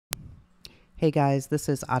Hey guys, this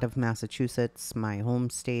is out of Massachusetts, my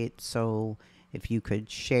home state. So if you could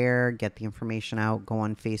share, get the information out, go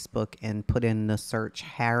on Facebook and put in the search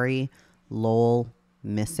Harry Lowell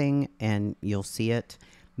missing and you'll see it.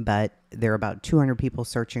 But there are about 200 people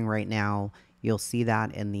searching right now. You'll see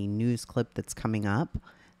that in the news clip that's coming up.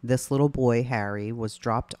 This little boy, Harry, was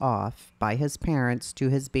dropped off by his parents to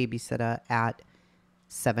his babysitter at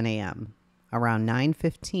 7 a.m. Around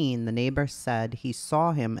 9:15, the neighbor said he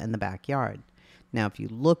saw him in the backyard. Now, if you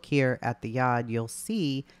look here at the yard, you'll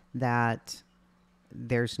see that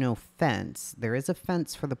there's no fence. There is a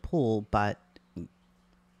fence for the pool, but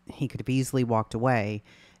he could have easily walked away.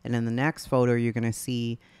 And in the next photo, you're going to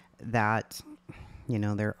see that, you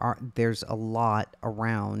know, there's a lot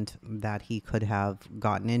around that he could have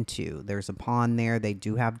gotten into. There's a pond there. They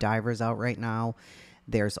do have divers out right now.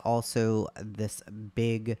 There's also this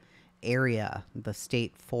big area, the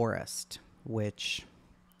state forest, which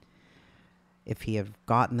if he had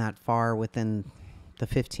gotten that far within the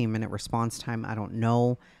 15-minute response time, I don't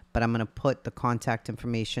know, but I'm going to put the contact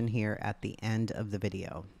information here at the end of the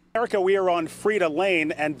video. Erica, we are on Freda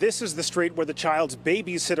Lane, and this is the street where the child's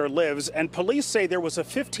babysitter lives, and police say there was a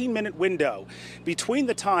 15-minute window between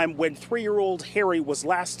the time when 3-year-old Harry was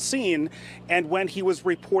last seen and when he was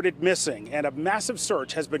reported missing, and a massive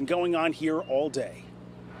search has been going on here all day.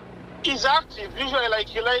 He's active. Usually, like,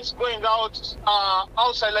 he likes going out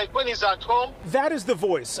outside, like when he's at home. That is the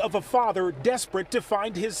voice of a father desperate to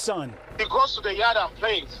find his son. He goes to the yard and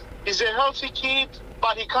plays. He's a healthy kid,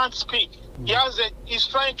 but he can't speak. He's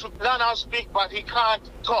trying to learn how to speak, but he can't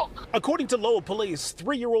talk. According to Lowell police,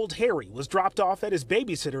 3-year-old Harry was dropped off at his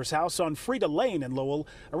babysitter's house on Freda Lane in Lowell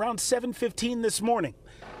around 7:15 this morning.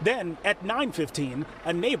 Then, at 9:15,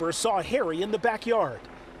 a neighbor saw Harry in the backyard.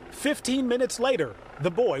 15 minutes later,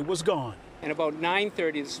 the boy was gone. And about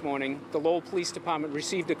 9:30 this morning, the Lowell Police Department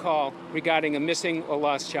received a call regarding a missing or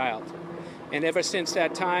lost child. And ever since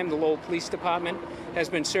that time, the Lowell Police Department has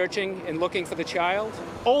been searching and looking for the child.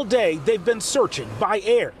 All day, they've been searching by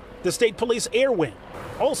air, the State Police Air Wing,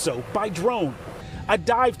 also by drone, a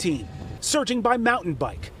dive team, searching by mountain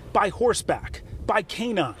bike, by horseback, by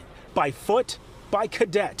canine, by foot, by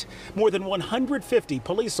cadet. More than 150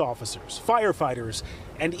 police officers, firefighters,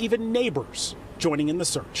 and even neighbors joining in the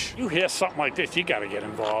search. You hear something like this, you got to get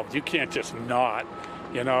involved. You can't just not,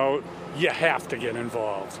 you know, you have to get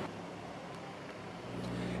involved.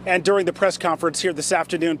 And during the press conference here this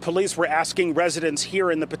afternoon, police were asking residents here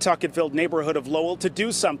in the Pawtucketville neighborhood of Lowell to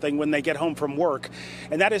do something when they get home from work,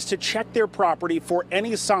 and that is to check their property for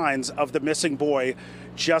any signs of the missing boy,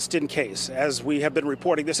 just in case. As we have been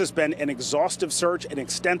reporting, this has been an exhaustive search, an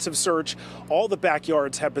extensive search. All the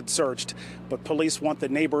backyards have been searched, but police want the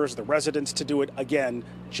neighbors, the residents, to do it again,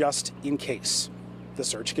 just in case. The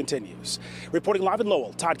search continues. Reporting live in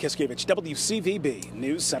Lowell, Todd Kiskiewicz, WCVB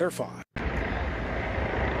News Center 5.